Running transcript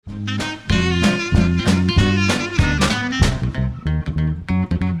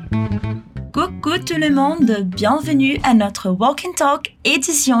Coucou tout le monde, bienvenue à notre Walk and Talk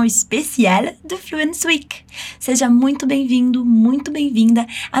édition spéciale do Fluency Week. Seja muito bem-vindo, muito bem-vinda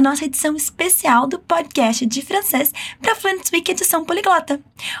à nossa edição especial do podcast de francês para Fluency Week Edição Poliglota.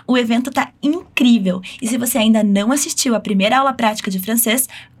 O evento tá incrível e se você ainda não assistiu à primeira aula prática de francês,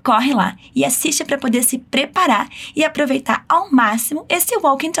 corre lá e assiste para poder se preparar e aproveitar ao máximo esse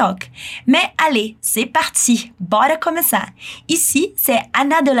Walk and Talk. Mais allez, c'est parti! Bora começar! Ici, c'est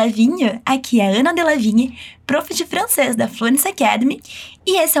Anna Delavigne, aqui é Ana Delavigne, prof de francês da Fluency Academy,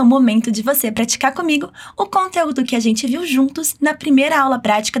 e esse é o momento de você praticar comigo o conteúdo que a gente viu juntos na primeira aula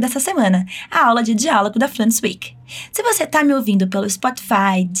prática dessa semana, a aula de diálogo da Fluency Week. Se você está me ouvindo pelo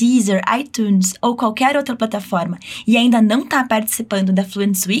Spotify, Deezer, iTunes ou qualquer outra plataforma e ainda não está participando da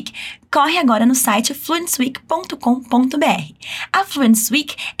Fluency Week, corre agora no site fluencyweek.com.br. A Fluency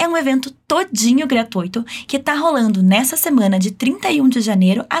Week é um evento todinho gratuito que está rolando nessa semana de 31 de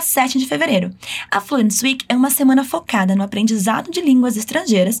janeiro a 7 de fevereiro. A Fluency Week é uma semana focada no aprendizado de línguas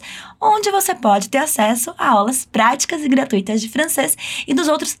estrangeiras, onde você pode ter acesso a aulas práticas e gratuitas de francês e dos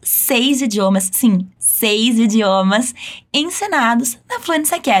outros 6 idiomas, sim, 6 idiomas ensinados na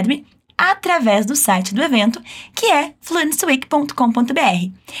Fluency Academy através do site do evento, que é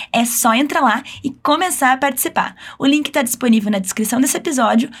fluencyweek.com.br. É só entrar lá e começar a participar. O link está disponível na descrição desse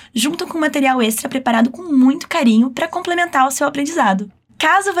episódio, junto com material extra preparado com muito carinho para complementar o seu aprendizado.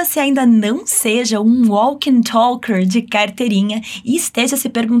 Caso você ainda não seja um walk and talker de carteirinha e esteja se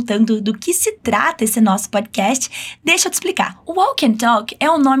perguntando do que se trata esse nosso podcast, deixa eu te explicar. O Walk and Talk é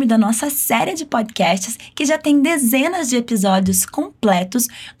o nome da nossa série de podcasts que já tem dezenas de episódios completos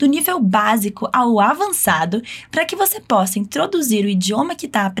do nível básico ao avançado para que você possa introduzir o idioma que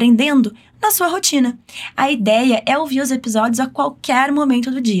está aprendendo na sua rotina. A ideia é ouvir os episódios a qualquer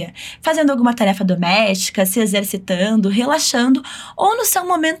momento do dia, fazendo alguma tarefa doméstica, se exercitando, relaxando ou no seu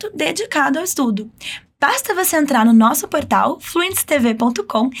momento dedicado ao estudo. Basta você entrar no nosso portal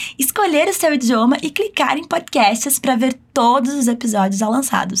fluencytv.com, escolher o seu idioma e clicar em podcasts para ver todos os episódios já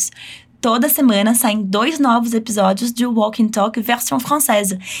lançados. Toda semana saem 2 novos episódios de Walk and Talk versão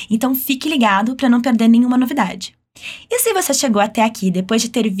francesa, então fique ligado para não perder nenhuma novidade. E se você chegou até aqui depois de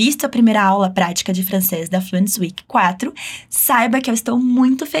ter visto a primeira aula prática de francês da Fluency Week 4, saiba que eu estou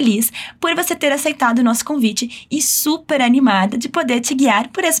muito feliz por você ter aceitado o nosso convite e super animada de poder te guiar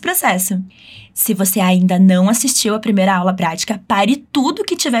por esse processo. Se você ainda não assistiu a primeira aula prática, pare tudo o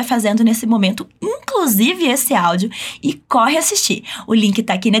que estiver fazendo nesse momento, inclusive esse áudio, e corre assistir. O link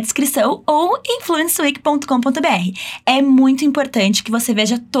está aqui na descrição ou em fluencyweek.com.br. É muito importante que você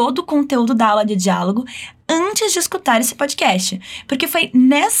veja todo o conteúdo da aula de diálogo antes de escutar esse podcast, porque foi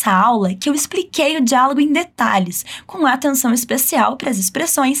nessa aula que eu expliquei o diálogo em detalhes, com atenção especial para as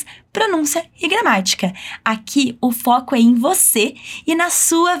expressões, pronúncia e gramática. Aqui o foco é em você e na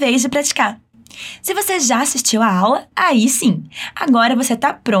sua vez de praticar. Se você já assistiu a aula, aí sim, agora você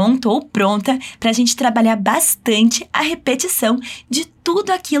está pronto ou pronta para a gente trabalhar bastante a repetição de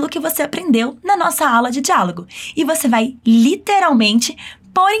tudo aquilo que você aprendeu na nossa aula de diálogo. E você vai literalmente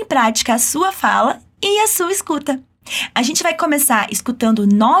pôr em prática a sua fala e a sua escuta. A gente vai começar escutando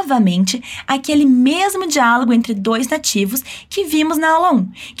novamente aquele mesmo diálogo entre 2 nativos que vimos na aula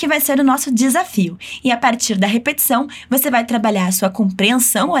 1, que vai ser o nosso desafio. E a partir da repetição, você vai trabalhar a sua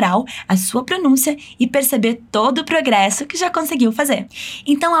compreensão oral, a sua pronúncia e perceber todo o progresso que já conseguiu fazer.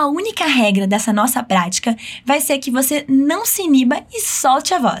 Então, a única regra dessa nossa prática vai ser que você não se iniba e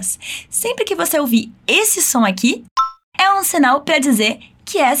solte a voz. Sempre que você ouvir esse som aqui, é um sinal para dizer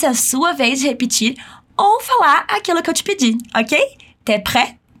que essa é a sua vez de repetir ou falar aquilo que eu te pedi, ok? T'es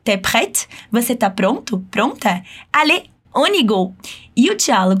prêt? T'es prête? Você tá pronto? Pronta? Allez, on y go! E o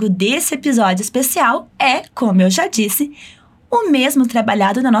diálogo desse episódio especial é, como eu já disse, o mesmo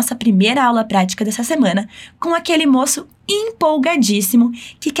trabalhado na nossa primeira aula prática dessa semana, com aquele moço empolgadíssimo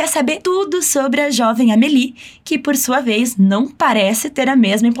que quer saber tudo sobre a jovem Amélie, que por sua vez não parece ter a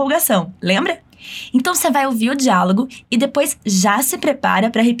mesma empolgação, lembra? Então você vai ouvir o diálogo e depois já se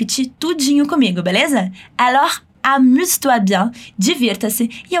prepara para repetir tudinho comigo, beleza? Alors, amuse-toi bien, divirta-se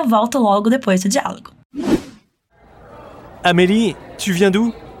e eu volto logo depois do diálogo. Amélie, tu viens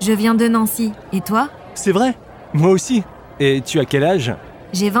d'où? Je viens de Nancy. Et toi? C'est vrai? Moi aussi. Et tu as quel âge?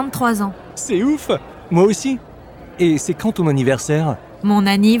 J'ai 23 ans. C'est ouf! Moi aussi. Et c'est quand ton anniversaire? Mon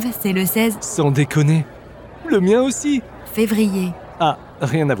anniv, c'est le 16 Sans déconner. Le mien aussi. février. Ah,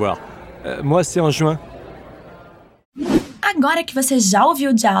 rien à voir. Moi, c'est en juin. Agora que você já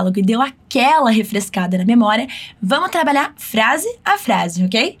ouviu o diálogo e deu aquela refrescada na memória, vamos trabalhar frase a frase,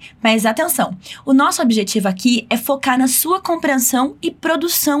 ok? Mas atenção, o nosso objetivo aqui é focar na sua compreensão e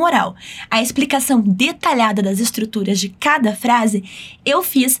produção oral. A explicação detalhada das estruturas de cada frase eu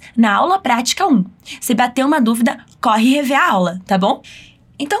fiz na aula prática 1. Se bater uma dúvida, corre rever a aula, tá bom?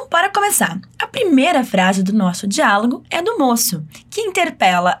 Então, para começar, a primeira frase do nosso diálogo é do moço, que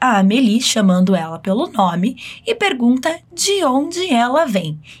interpela a Amélie, chamando ela pelo nome, e pergunta de onde ela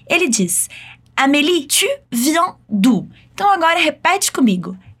vem. Ele diz, Amélie, tu viens d'où? Então, agora repete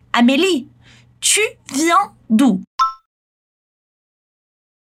comigo. Amélie, tu viens d'où?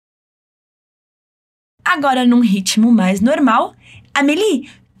 Agora, num ritmo mais normal, Amélie,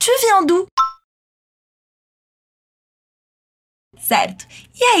 tu viens d'où? Certo.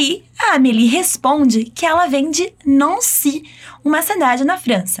 E aí, a Amélie responde que ela vem de Nancy, uma cidade na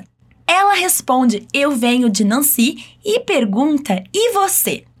França. Ela responde, eu venho de Nancy, e pergunta, e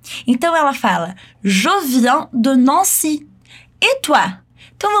você? Então, ela fala, je viens de Nancy. Et toi?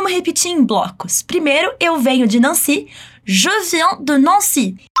 Então, vamos repetir em blocos. Primeiro, eu venho de Nancy, je viens de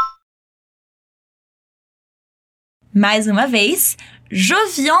Nancy. Mais uma vez, je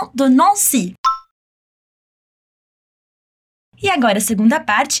viens de Nancy. E agora a segunda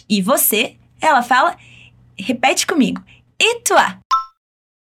parte, e você, ela fala, repete comigo, et toi?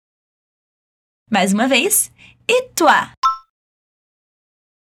 Mais uma vez, et toi?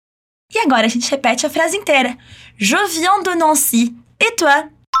 E agora a gente repete a frase inteira, je viens de Nancy, et toi?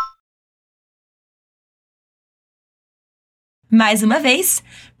 Mais uma vez,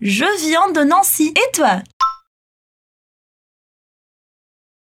 je viens de Nancy, et toi?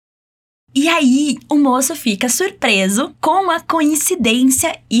 E aí, o moço fica surpreso com a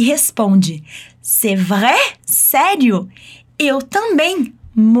coincidência e responde, c'est vrai? Sério? Eu também.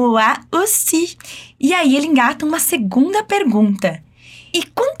 Moi aussi. E aí ele engata uma segunda pergunta. E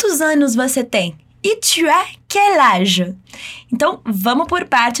quantos anos você tem? E tu as quel âge? Então, vamos por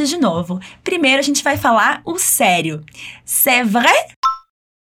partes de novo. Primeiro a gente vai falar o sério. C'est vrai?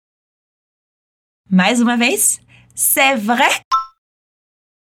 Mais uma vez. C'est vrai?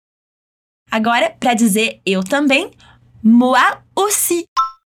 Agora, para dizer eu também, moi aussi.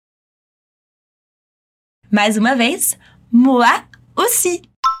 Mais uma vez, moi aussi.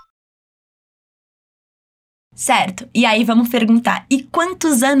 Certo, e aí vamos perguntar, e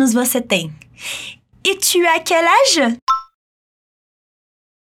quantos anos você tem? Et tu as quel âge?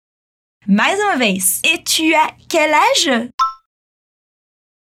 Mais uma vez, et tu as quel âge?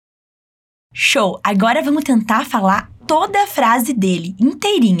 Show! Agora vamos tentar falar toda a frase dele,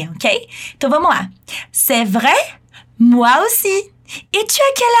 inteirinha, ok? Então vamos lá. C'est vrai? Moi aussi. Et tu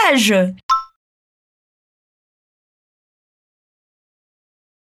as quel âge?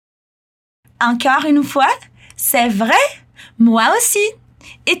 Encore une fois. C'est vrai? Moi aussi.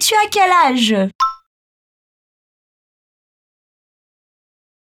 Et tu as quel âge?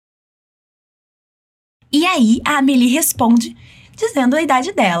 E aí a Amélie responde dizendo a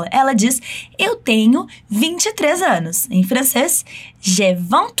idade dela. Ela diz, eu tenho 23 anos. Em francês, j'ai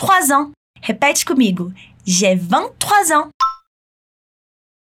 23 ans. Repete comigo, j'ai 23 ans.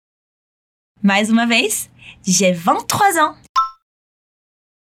 Mais uma vez, j'ai 23 ans.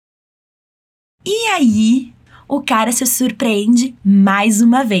 E aí, o cara se surpreende mais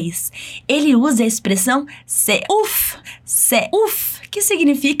uma vez. Ele usa a expressão c'est ouf, que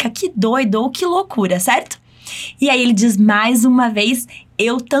significa que doido ou que loucura, certo? E aí ele diz mais uma vez,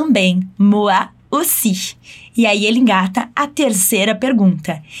 eu também, moi aussi. E aí ele engata a terceira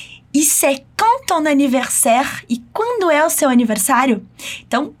pergunta. E c'est quand ton anniversaire? E quando é o seu aniversário?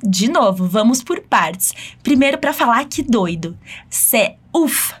 Então, de novo, vamos por partes. Primeiro para falar que doido. C'est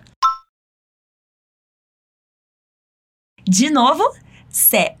ouf. De novo,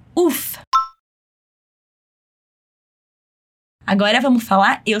 c'est ouf. Agora vamos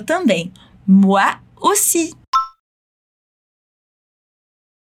falar eu também. Moi aussi.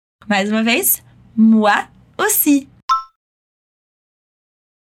 Mais uma vez, moi aussi.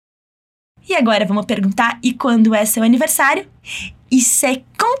 E agora vamos perguntar, e quando é seu aniversário? E c'est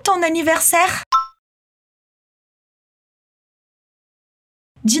quand ton anniversaire?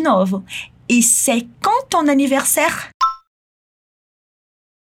 De novo, e c'est quand ton anniversaire?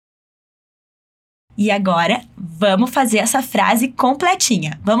 E agora, vamos fazer essa frase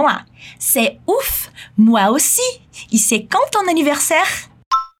completinha. Vamos lá. C'est ouf, moi aussi. E c'est quand ton anniversaire?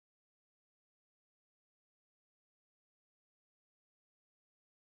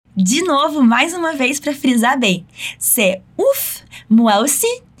 De novo, mais uma vez para frisar bem. C'est ouf, moi aussi.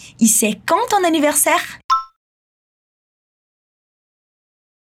 E c'est quand ton anniversaire?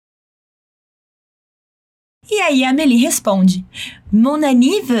 E aí a Amélie responde: Mon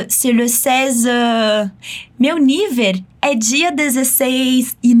anniv, c'est le 16... Meu nível é dia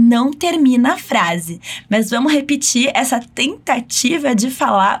 16 e não termina a frase. Mas vamos repetir essa tentativa de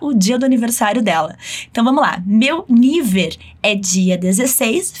falar o dia do aniversário dela. Então vamos lá. Meu nível é dia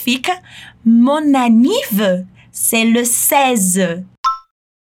 16, fica Mon anniv, c'est le 16.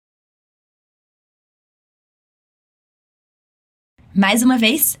 Mais uma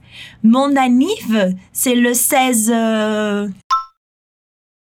vez. Mon anniv, c'est le 16.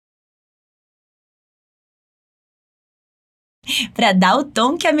 Para dar o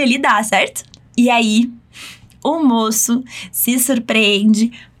tom que a Amélie dá, certo? E aí, o moço se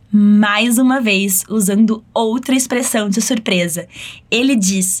surpreende mais uma vez, usando outra expressão de surpresa. Ele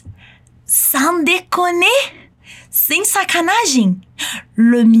diz: Sans déconner? Sem sacanagem?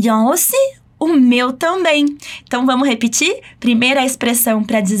 Le mien aussi? O meu também. Então, vamos repetir? Primeiro a expressão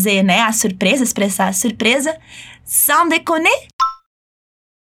para dizer, né, a surpresa, expressar a surpresa. Sans déconner?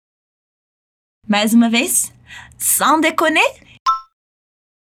 Mais uma vez. Sans déconner?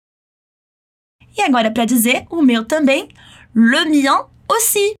 E agora para dizer o meu também. Le mien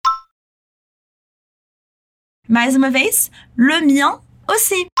aussi. Mais uma vez. Le mien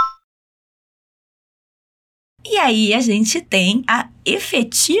aussi. E aí a gente tem a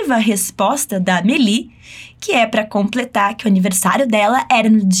efetiva resposta da Amélie, que é para completar que o aniversário dela era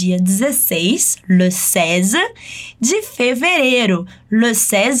no dia 16, le 16, de fevereiro, le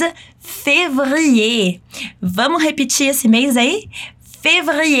 16 février. Vamos repetir esse mês aí?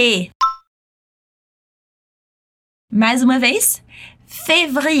 Février. Mais uma vez?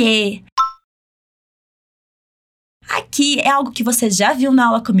 Février. Aqui é algo que você já viu na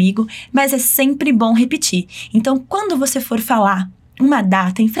aula comigo, mas é sempre bom repetir. Então, quando você for falar uma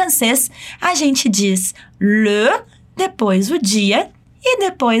data em francês, a gente diz le, depois o dia e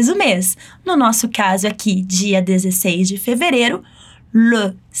depois o mês. No nosso caso aqui, dia 16 de fevereiro,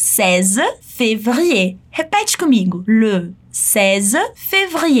 le 16 février. Repete comigo. Le 16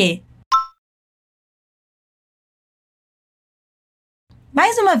 février.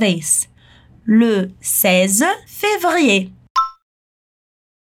 Mais uma vez. Le 16 février.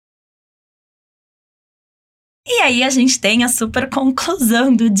 E aí a gente tem a super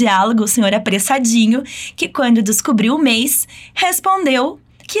conclusão do diálogo, o senhor apressadinho, que quando descobriu o mês, respondeu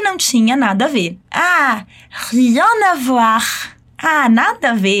que não tinha nada a ver. Ah, rien à voir. Ah,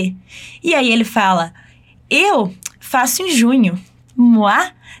 nada a ver. E aí ele fala, eu faço em junho.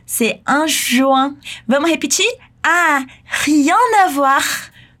 Moi, c'est en juin. Vamos repetir? Ah, rien à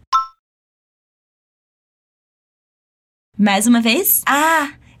voir. Mais uma vez.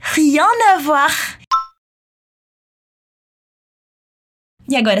 Ah, rien à voir.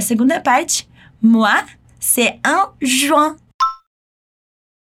 E agora a segunda parte. Moi, c'est en juin.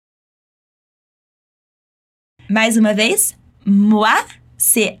 Mais uma vez. Moi,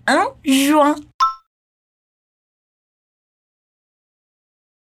 c'est en juin.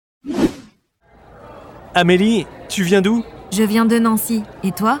 Amélie, tu viens d'où? Je viens de Nancy.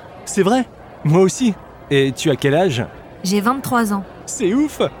 Et toi? C'est vrai? Moi aussi. Et tu as quel âge? J'ai 23 ans. C'est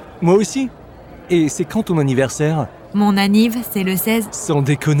ouf! Moi aussi. Et c'est quand ton anniversaire? Mon anniv, c'est le 16 Sans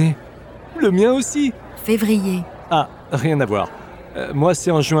déconner. Le mien aussi. février. Ah, rien à voir. Moi,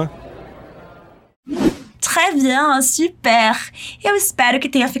 c'est en juin. Très bien, super! Eu espero que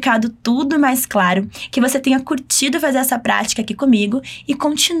tenha ficado tudo mais claro, que você tenha curtido fazer essa prática aqui comigo e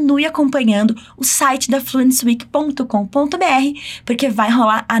continue acompanhando o site da fluencyweek.com.br, porque vai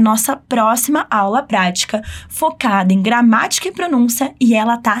rolar a nossa próxima aula prática focada em gramática e pronúncia e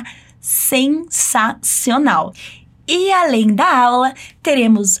ela tá sensacional! E além da aula,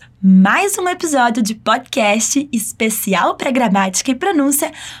 teremos mais um episódio de podcast especial para gramática e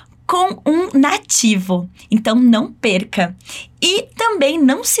pronúncia com um nativo. Então não perca. E também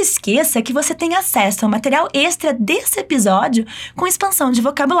não se esqueça que você tem acesso ao material extra desse episódio com expansão de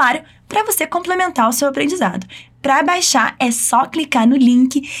vocabulário para você complementar o seu aprendizado. Para baixar é só clicar no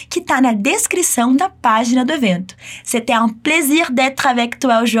link que está na descrição da página do evento. C'était un plaisir d'être avec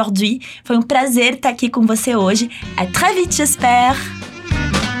toi aujourd'hui. Foi um prazer estar aqui com você hoje. À très vite, j'espère.